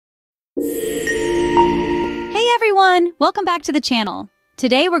everyone! Welcome back to the channel.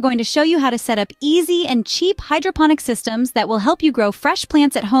 Today we're going to show you how to set up easy and cheap hydroponic systems that will help you grow fresh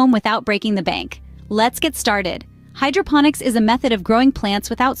plants at home without breaking the bank. Let's get started. Hydroponics is a method of growing plants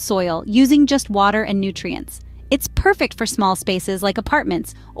without soil, using just water and nutrients. It's perfect for small spaces like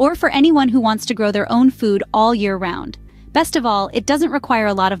apartments or for anyone who wants to grow their own food all year round. Best of all, it doesn't require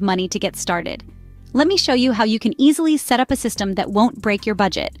a lot of money to get started. Let me show you how you can easily set up a system that won't break your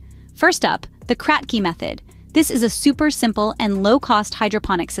budget. First up, the Kratky Method. This is a super simple and low-cost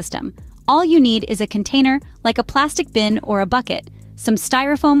hydroponic system. All you need is a container, like a plastic bin or a bucket, some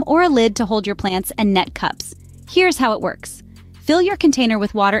styrofoam or a lid to hold your plants, and net cups. Here's how it works. Fill your container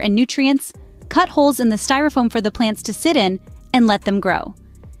with water and nutrients, cut holes in the styrofoam for the plants to sit in, and let them grow.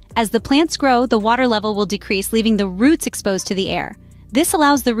 As the plants grow, the water level will decrease, leaving the roots exposed to the air. This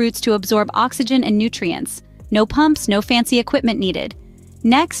allows the roots to absorb oxygen and nutrients. No pumps, no fancy equipment needed.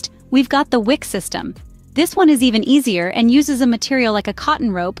 Next, we've got the Wick System. This one is even easier and uses a material like a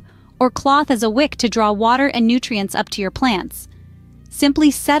cotton rope or cloth as a wick to draw water and nutrients up to your plants.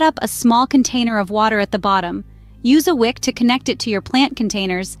 Simply set up a small container of water at the bottom, use a wick to connect it to your plant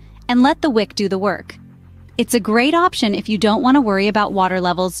containers, and let the wick do the work. It's a great option if you don't want to worry about water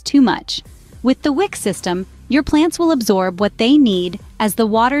levels too much. With the Wick system, your plants will absorb what they need as the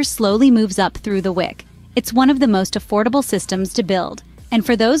water slowly moves up through the wick. It's one of the most affordable systems to build. And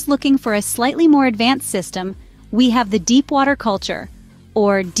for those looking for a slightly more advanced system, we have the Deep Water Culture,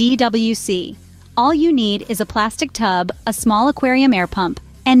 or DWC. All you need is a plastic tub, a small aquarium air pump,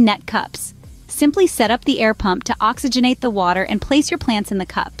 and net cups. Simply set up the air pump to oxygenate the water and place your plants in the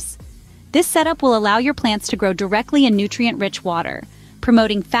cups. This setup will allow your plants to grow directly in nutrient-rich water,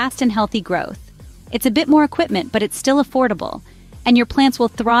 promoting fast and healthy growth. It's a bit more equipment, but it's still affordable, and your plants will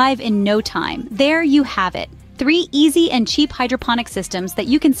thrive in no time. There you have it. 3 easy and cheap hydroponic systems that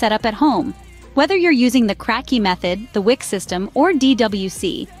you can set up at home. Whether you're using the Kratky Method, the Wick System, or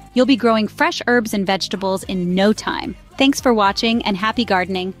DWC, you'll be growing fresh herbs and vegetables in no time. Thanks for watching and happy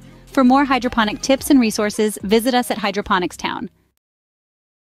gardening. For more hydroponic tips and resources, visit us at Hydroponics Town.